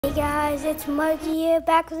Hey guys, it's Marky here,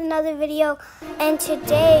 back with another video, and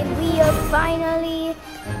today we are finally,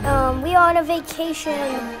 we are on a vacation,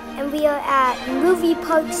 and we are at movie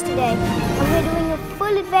parks today, and we're doing a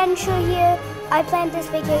full adventure here. I planned this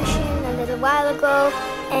vacation a little while ago,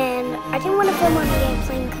 and I didn't want to film on the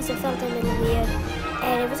airplane because it felt a little weird,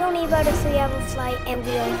 and it was only about a 3-hour flight, and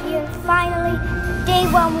we are here finally. Day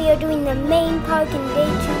 1 we are doing the main park, and day 2 we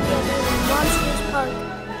are doing the Monsters Park,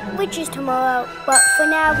 which is tomorrow, but for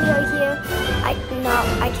now we are here. I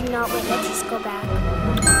cannot wait. Let's just go back.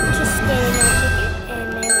 Just scanning our ticket, and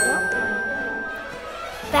there we go.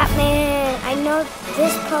 Batman, I know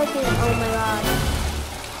this park is, oh my god.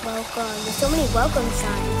 Welcome. There's so many welcome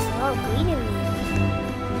signs. They're all greeting me.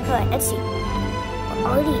 Alright, let's see. We're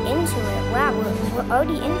already into it. Wow, we're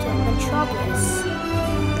already into Metropolis.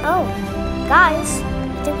 Oh, guys,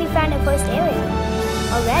 I think we found the first area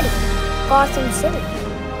already. Gotham City.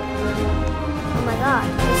 Oh my god,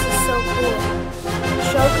 this is so cool.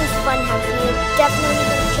 Joker's Funhouse. We're definitely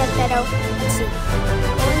going to check that out. Let's see. Going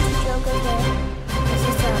to Joker there. Is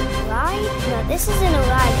this a ride? No, this isn't a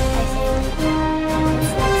ride, I think.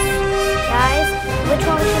 Guys, which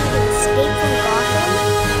one should we do? Escape from Gotham?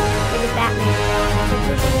 Or the Batman ride? I think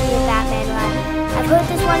we should do the Batman ride. I've heard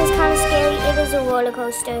this one is kind of scary. It is a roller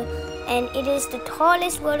coaster. And it is the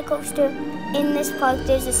tallest roller coaster in this park.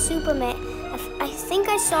 There's a Superman. I think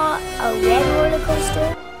I saw a red roller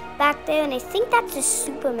coaster back there, and I think that's a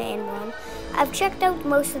Superman one. I've checked out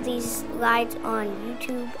most of these rides on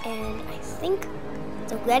YouTube, and I think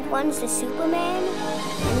the red one's the Superman,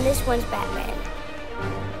 and this one's Batman.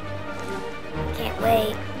 Can't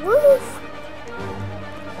wait. Woof!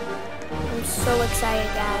 I'm so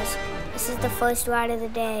excited, guys. This is the first ride of the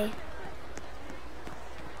day.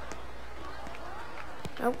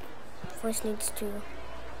 Nope. First needs to...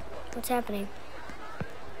 What's happening?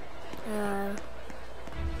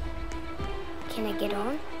 Can I get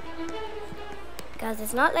on? Guys,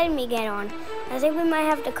 it's not letting me get on. I think we might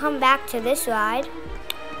have to come back to this ride.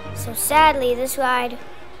 So sadly, this ride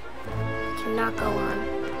cannot go on.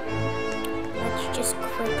 Let's just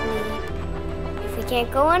quickly... If we can't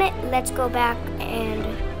go on it, let's go back and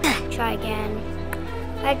try again.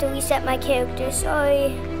 I had to reset my character,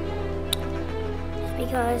 sorry. Just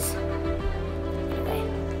because...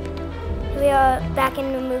 We are back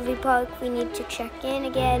in the movie park. We need to check in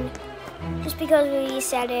again, just because we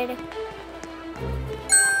reset it.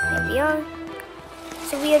 There we are.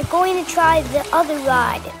 So we are going to try the other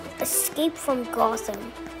ride, Escape from Gotham.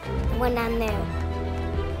 The one down there.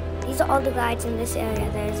 These are all the rides in this area.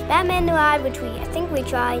 There's Batman the ride, which I think we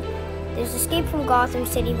tried. There's Escape from Gotham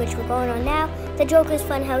City, which we're going on now. The Joker's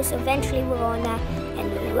Funhouse, eventually we're on that. And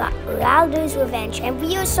Wilder's Revenge. And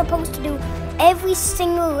we are supposed to do every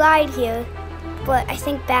single ride here, but I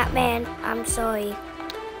think Batman, I'm sorry,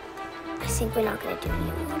 I think we're not going to do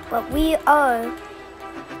it. But we are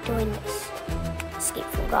doing this. Escape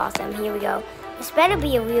from Gotham, here we go. This better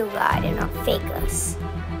be a real ride and not fake us.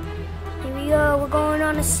 Here we go, we're going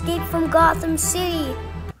on Escape from Gotham City.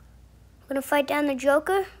 We're going to fight down the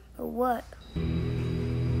Joker, or what?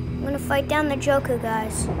 I'm going to fight down the Joker,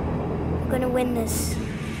 guys. We're going to win this.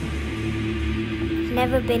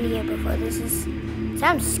 Never been here before. This is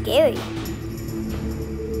sounds scary.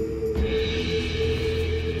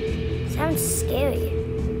 Sounds scary.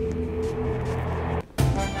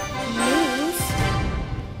 News.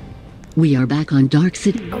 We are back on Dark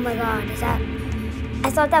City. Oh my god, is that... I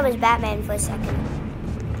thought that was Batman for a second.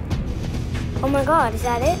 Oh my god, is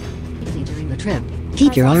that it? During the trip,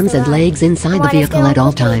 keep your arms and legs inside the vehicle at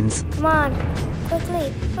all times. Come on,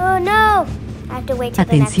 quickly. Oh no! I have to wait till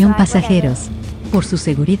the next Atención ride, pasajeros. Por su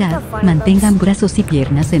seguridad, mantengan brazos y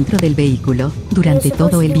piernas dentro del vehículo durante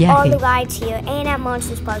todo el viaje.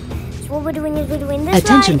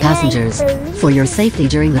 Attention passengers, for your safety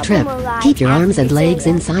during the trip, keep your arms and legs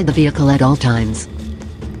inside the vehicle at all times.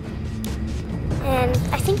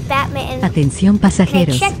 Atención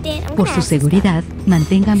pasajeros, por su seguridad,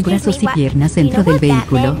 mantengan brazos y piernas dentro del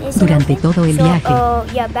vehículo durante todo el viaje.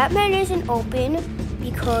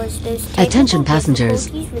 Attention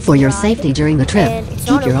passengers, for your safety during the trip,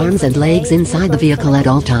 keep your arms and legs inside the vehicle at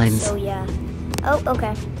all times.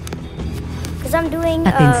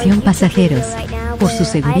 Atención pasajeros, por su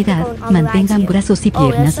seguridad, mantengan brazos y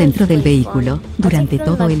piernas dentro del vehículo durante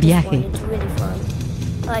todo el viaje.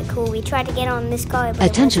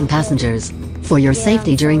 Attention passengers, for your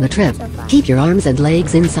safety during the trip, keep your arms and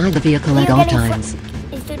legs inside the vehicle at all times.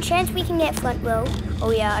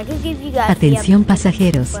 Atención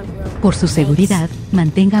pasajeros, por su seguridad,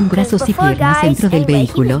 mantengan brazos y piernas dentro del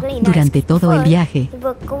vehículo durante todo el viaje.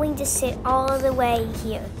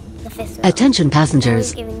 The fifth row. Attention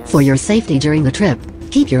passengers. For your safety during the trip,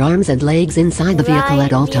 keep your arms and legs inside the vehicle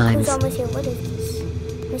at all times. What is this?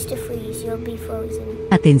 Mr. Freeze, you'll be frozen.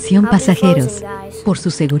 Atención pasajeros. Por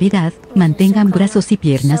su seguridad, mantengan brazos y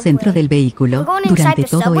piernas dentro del vehículo durante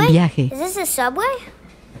todo el viaje. Is this a subway?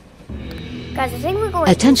 Guys, I think we're going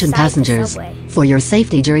Attention inside the passengers. subway. For your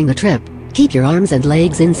safety during the trip, keep your arms and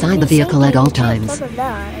legs inside the vehicle at all times. Blah, blah,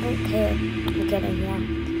 blah. I don't care. I'm kidding,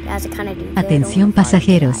 yeah. Guys, I kinda do care. Atención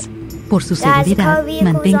pasajeros. Por su seguridad,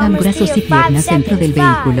 mantengan brazos y piernas dentro del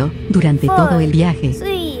vehículo durante todo el viaje.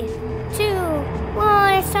 3, 2,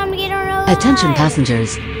 1, it's time to get on our Attention ride.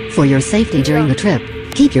 passengers. For your safety during the trip,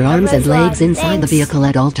 keep your arms and legs inside the vehicle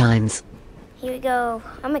at all times. Here we go.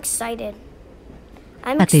 I'm excited.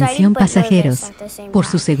 Atención pasajeros. Por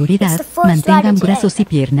su seguridad, mantengan brazos y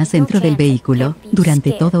piernas dentro del vehículo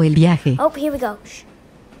durante todo el viaje. Oh, here we go. Shh.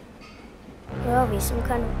 Where are we? Some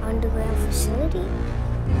kind of underground facility?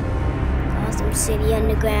 Gotham City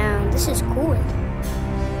Underground. This is cool.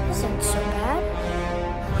 This isn't so bad.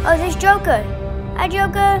 Oh, there's Joker. Hi,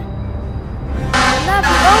 Joker. I love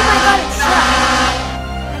you. Oh my god, it's shut.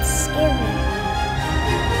 That scared me.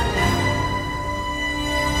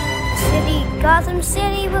 Gotham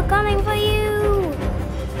City, we're coming for you!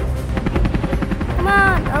 Come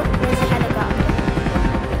on! Oh, there's a helicopter.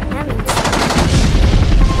 That means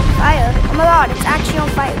fire. Oh my god, it's actually on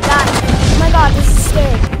fire. Guys, oh my god, this is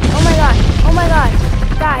scary. Oh my god, oh my god.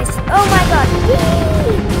 Guys, oh my god.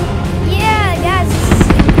 Whee! Yeah, guys, this is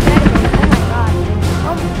incredible.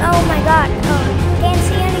 Oh my god. Oh my god. Oh, can't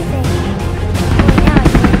see anything. Oh, now I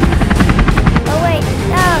can. Oh wait,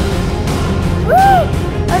 no. Woo!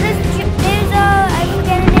 Oh, I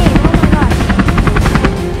forget a name. Oh my god.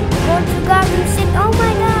 Going to Gotham City. Oh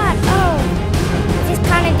my god. Oh. I just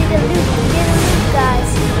kind of did a loop. Guys.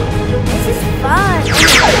 This is fun.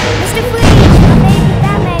 Mr. Freeze, my favorite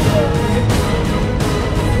Batman here.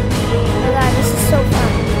 Oh my god, this is so fun.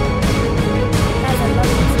 Guys, I love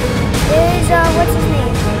this. There's, what's his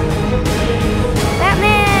name?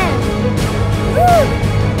 Batman. Woo!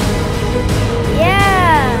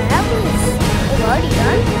 Yeah, that was already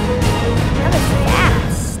done. That was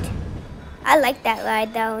fast. I like that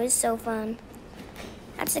ride though, it was so fun.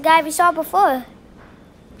 That's the guy we saw before.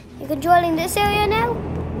 You controlling this area now?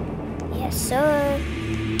 Yes, sir.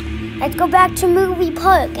 Let's go back to Movie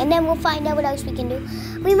Park and then we'll find out what else we can do.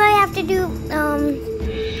 We might have to do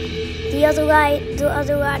the other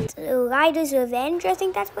ride, Rider's Revenge, I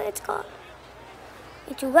think that's what it's called.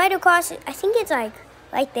 It's right across, I think it's like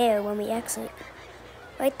right there when we exit.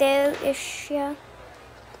 Right there-ish, yeah.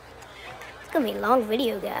 It's gonna be a long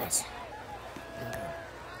video, guys.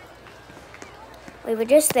 We were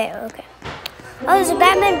just there, okay. Oh, there's a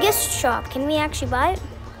Batman gift shop. Can we actually buy it?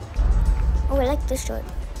 Oh, I like this short.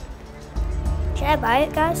 Should I buy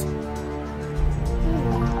it, guys? Should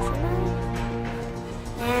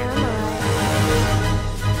I? Nah,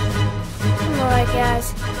 I'm alright,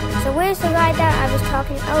 guys. So where's the ride that I was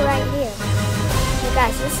talking? Oh, right here. So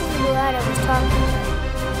guys, this is the ride I was talking about.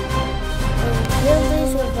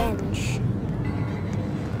 Builder's Revenge.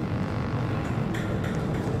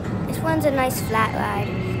 This one's a nice flat ride.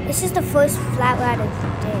 This is the first flat ride of the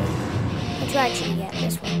day. Let's actually get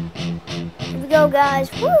this one. Here we go, guys.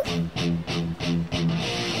 Woo!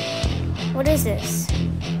 What is this?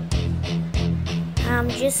 I'm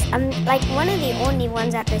like one of the only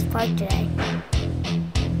ones at this park today.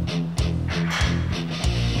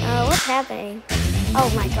 What's happening? Oh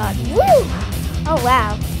my god. Woo! Oh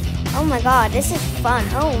wow. Oh my god, this is fun.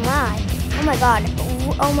 Oh my. Oh my god.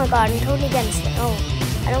 Oh my god, I'm totally getting sick. Oh,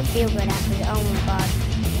 I don't feel good after this. Oh my god.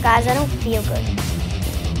 Guys, I don't feel good.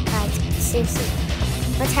 Guys, seriously.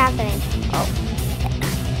 What's happening? Oh.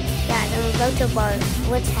 Guys, I'm about to barf.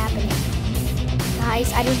 What's happening?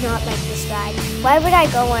 Guys, I do not like this ride. Why would I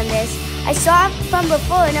go on this? I saw it from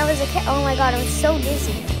before and I was like, oh my god, I'm so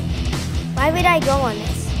dizzy. Why would I go on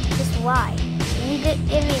this? Just why? Can you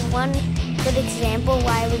give me one good example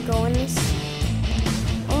why I would go on this?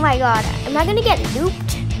 Oh my god, am I gonna get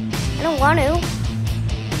looped? I don't want to.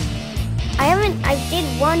 I did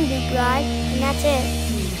one loop ride and that's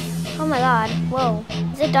it. Oh my god, whoa.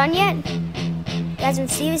 Is it done yet? Guys, I'm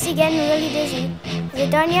seriously getting really dizzy. Is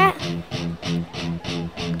it done yet?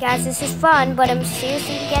 Guys, this is fun, but I'm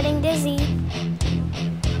seriously getting dizzy.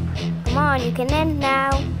 Come on, you can end now.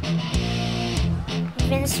 I've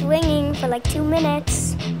been swinging for like 2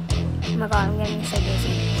 minutes. Oh my god, I'm getting so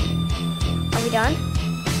dizzy. Are we done?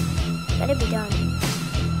 Better be done.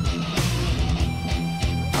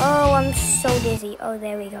 Oh, I'm so dizzy. Oh,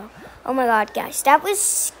 there we go. Oh my god, guys, that was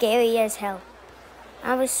scary as hell.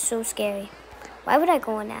 That was so scary. Why would I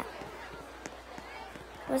go on that?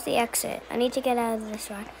 Where's the exit? I need to get out of this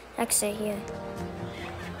ride. Exit here.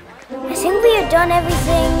 I think we have done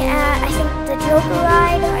everything at, I think, the Joker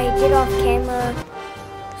ride I did off camera.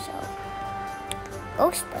 So,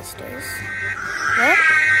 Ghostbusters. What?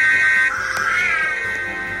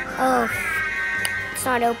 Oh, it's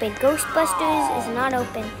not open. Ghostbusters is not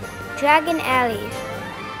open. Dragon Alley.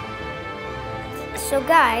 So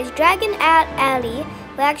guys, Dragon Alley,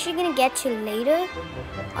 we're actually gonna get to later.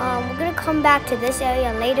 We're gonna come back to this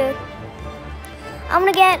area later. I'm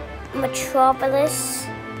gonna get Metropolis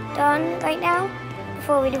done right now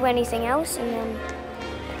before we do anything else, and then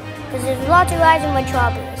because there's lots of rides in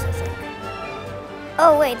Metropolis, I think.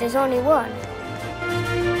 Oh wait, there's only one.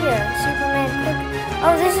 Here, Superman Quick.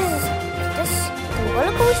 Oh, this is this the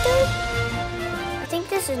roller coaster? I think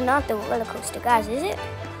this is not the roller coaster, guys. Is it?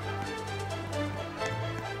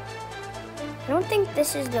 I don't think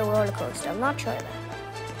this is the roller coaster. I'm not sure though.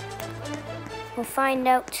 We'll find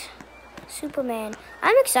out. Superman.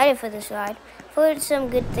 I'm excited for this ride. I've heard some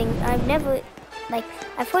good things. I've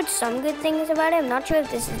heard some good things about it. I'm not sure if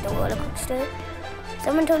this is the roller coaster.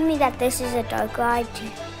 Someone told me that this is a dark ride too,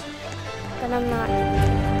 but I'm not really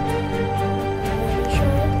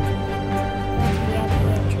sure. We have the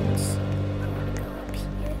entrance. I want to go up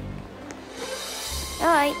here.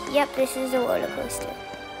 Alright, yep, this is a roller coaster.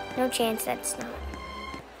 No chance that's not.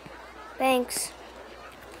 Thanks.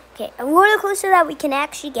 Okay, a roller coaster that we can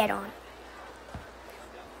actually get on.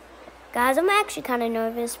 Guys, I'm actually kind of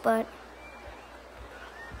nervous, but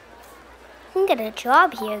I can get a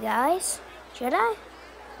job here, guys. Should I?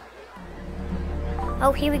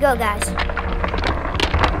 Oh, here we go, guys. Oh my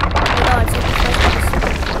God, it's like the first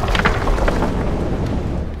episode.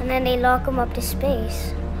 And then they lock him up to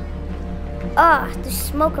space. Ah, there's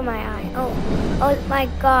smoke in my eye. Oh my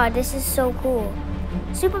God, this is so cool.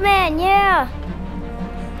 Superman, yeah!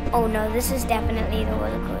 Oh no, this is definitely the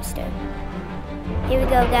roller coaster. Here we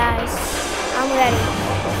go, guys. I'm ready.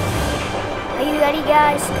 Are you ready,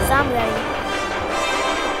 guys? Because I'm ready.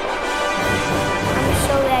 I'm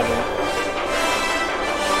so ready.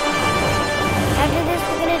 After this,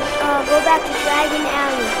 we're going to go back to Dragon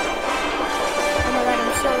Alley. Oh my God,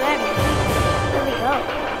 I'm so ready. Here we go.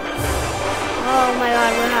 Oh my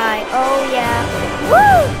God, we're high. Oh yeah.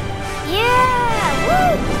 Woo! Yeah!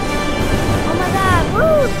 Woo! Oh my God,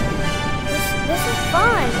 woo! This is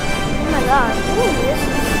fun. Oh my God, ooh, this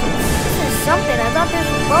is something. I thought this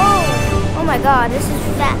was, oh my God, this is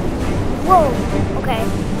fat. Whoa, okay,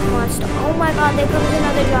 monster. Oh my God, there comes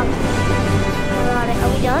another drop. Oh my God,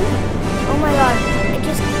 are we done? Oh my God, it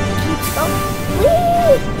just keeps going.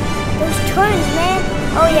 Whee! Those turns, man.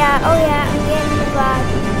 Oh yeah, I'm getting the vibe.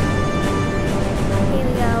 Here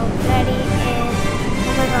we go, ready, and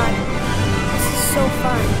oh my God, this is so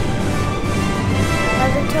fun.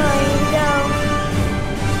 Another turn, here we go.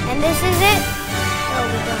 And this is it. Oh,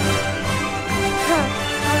 we're done. Huh.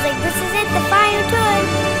 I was like, this is it, the final turn.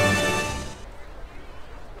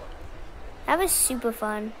 That was super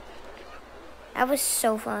fun. That was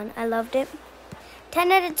so fun. I loved it.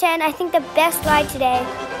 10 out of 10. I think the best ride today.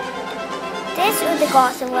 This or the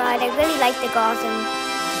Gotham ride. I really like the Gotham.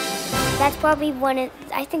 That's probably one of,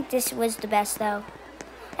 I think this was the best though.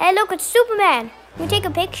 Hey, look, it's Superman. Can we take a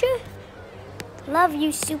picture? Love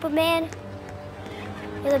you, Superman.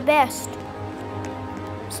 You're the best.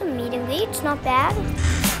 Some meet and greet, it's not bad.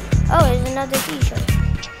 Oh, there's another t-shirt.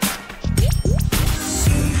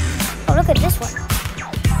 Oh, look at this one.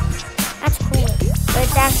 That's cool. But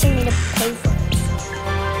it's asking me to pay for it.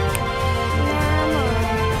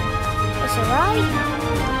 It's a ride.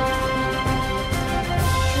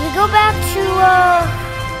 Should we go back to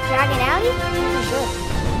Dragon Alley? We should.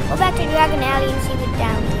 Go back to Dragon Alley and see what's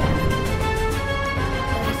down here.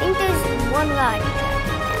 I think there's one ride.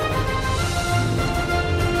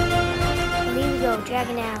 Here we go,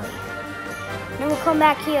 Dragon Alley. And then we'll come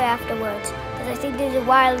back here afterwards, because I think there's a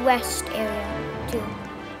Wild West area too.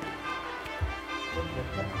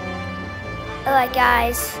 Alright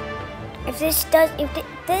guys, if this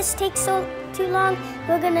takes too long,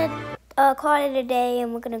 we're gonna call it a day,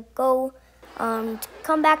 and we're gonna go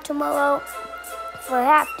come back tomorrow for a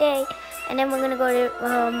half day, and then we're gonna go to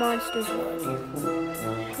Monsters World.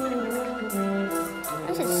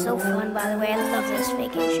 This is so fun, by the way. I love this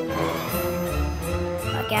vacation.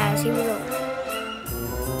 Alright guys, here we go.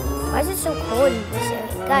 Why is it so cold in this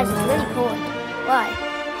area? Guys, it's really cold. Why?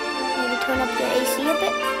 Maybe turn up the AC a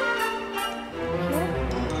bit? Here?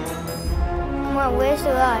 Come on, where's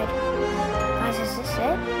the ride? Guys, is this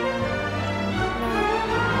it? No.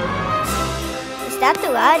 Is that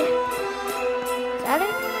the ride? Is that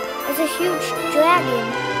it? There's a huge dragon.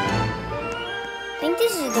 I think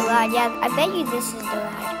this is the ride. Yeah, I bet you this is the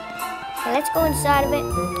ride. Okay, let's go inside of it.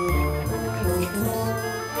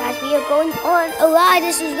 Guys, we are going on a ride.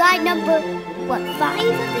 This is ride number, what, 5? I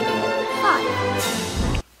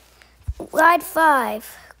think 5. Ride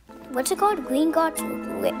 5. What's it called? Green Gods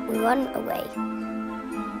Run Away.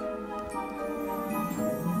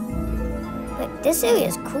 Wait, this area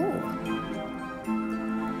is cool.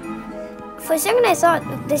 For a second I thought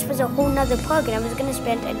this was a whole nother park and I was gonna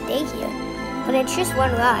spend a day here. But it's just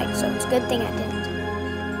one ride, so it's a good thing I didn't.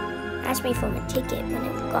 Asked me for a ticket when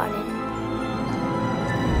I got in.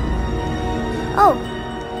 Oh!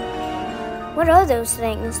 What are those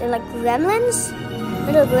things? They're like gremlins?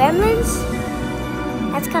 Little gremlins?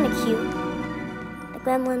 That's kind of cute. The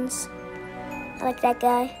gremlins. I like that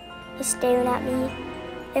guy. He's staring at me.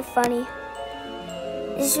 They're funny.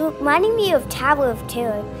 This is reminding me of Tower of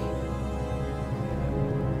Terror.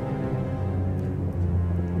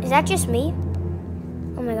 Is that just me?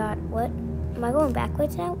 Oh my god, what? Am I going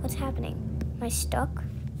backwards now? What's happening? Am I stuck?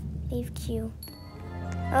 Leave queue.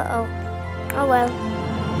 Uh-oh. Oh well.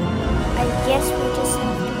 I guess we just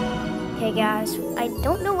have to... Okay guys, I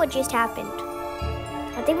don't know what just happened.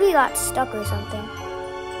 I think we got stuck or something.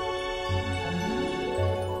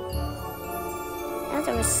 As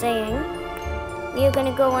I was saying, we are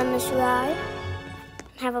gonna go on this ride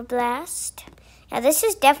and have a blast. Now this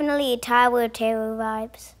is definitely a Tower of Terror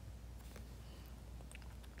vibes.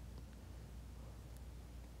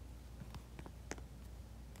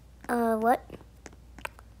 What?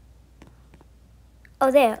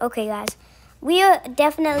 Oh, there. Okay, guys. We are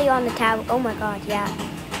definitely on the tower. Oh my god, yeah.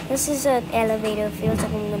 This is an elevator. Feels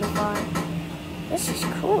like I'm gonna fall. This is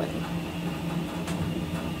cool.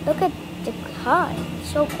 Look at the car.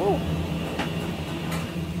 It's so cool.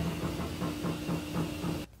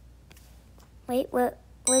 Wait, where's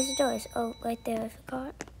the doors? Oh, right there. I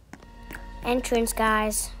forgot. Entrance,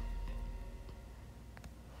 guys.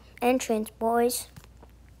 Entrance, boys.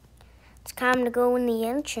 It's time to go in the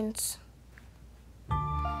entrance.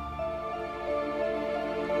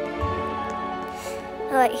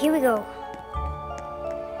 Alright, here we go.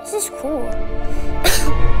 This is cool.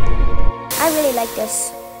 I really like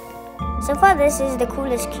this. So far, this is the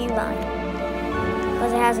coolest queue line.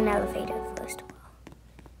 Because it has an elevator, first of all.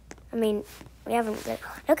 I mean, we haven't...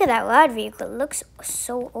 Look at that ride vehicle. It looks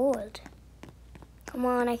so old. Come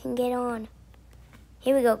on, I can get on.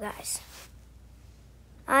 Here we go, guys.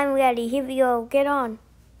 I'm ready. Here we go. Get on.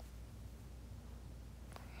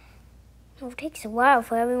 Oh, it takes a while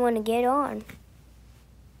for everyone to get on.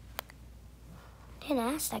 I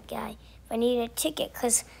didn't ask that guy if I needed a ticket,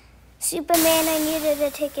 because Superman, I needed a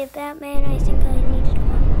ticket. Batman, I think I needed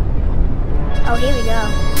one. Oh, here we go.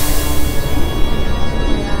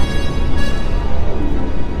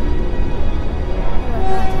 Oh my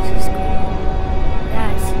god, this is cool.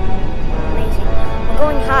 Guys, amazing. We're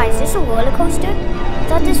going high. Is this a roller coaster? I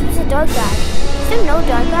thought this was a dark ride. Is there no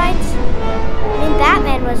dark rides? I mean,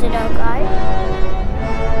 Batman was a dark ride.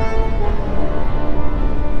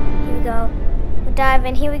 Here we go. We're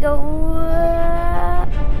diving. Here we go.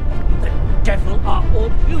 The devil are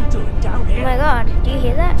all you doing down here? Oh my god, do you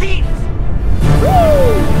hear that? Thieves! Woo!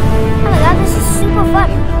 Oh my god, this is super fun.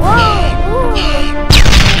 Whoa! Woo!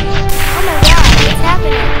 Oh my god, what's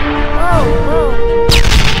happening? Whoa, whoa.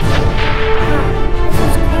 This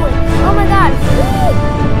is cool. Oh my god. Woo!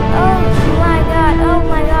 Oh my god, oh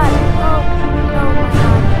my god. Oh my god.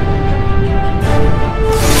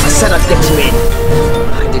 I said I'd get you in.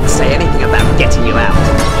 I didn't say anything about getting you out.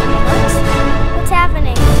 What's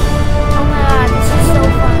happening? Oh my god, this is so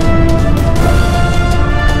fun.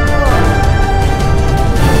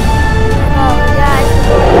 Oh my god.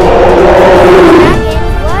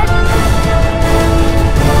 What?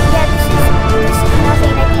 Yeah, this is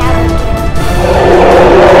nothing like character.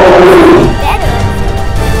 Better.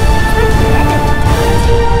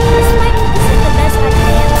 This is the best I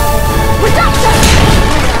can. Reduction! Oh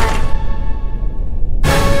my god.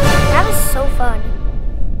 That was so fun.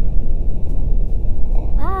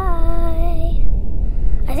 Bye.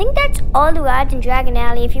 I think that's all the rides in Dragon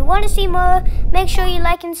Alley. If you want to see more, make sure you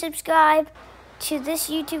like and subscribe to this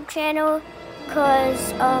YouTube channel.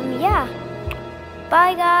 Cause, yeah.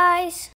 Bye, guys.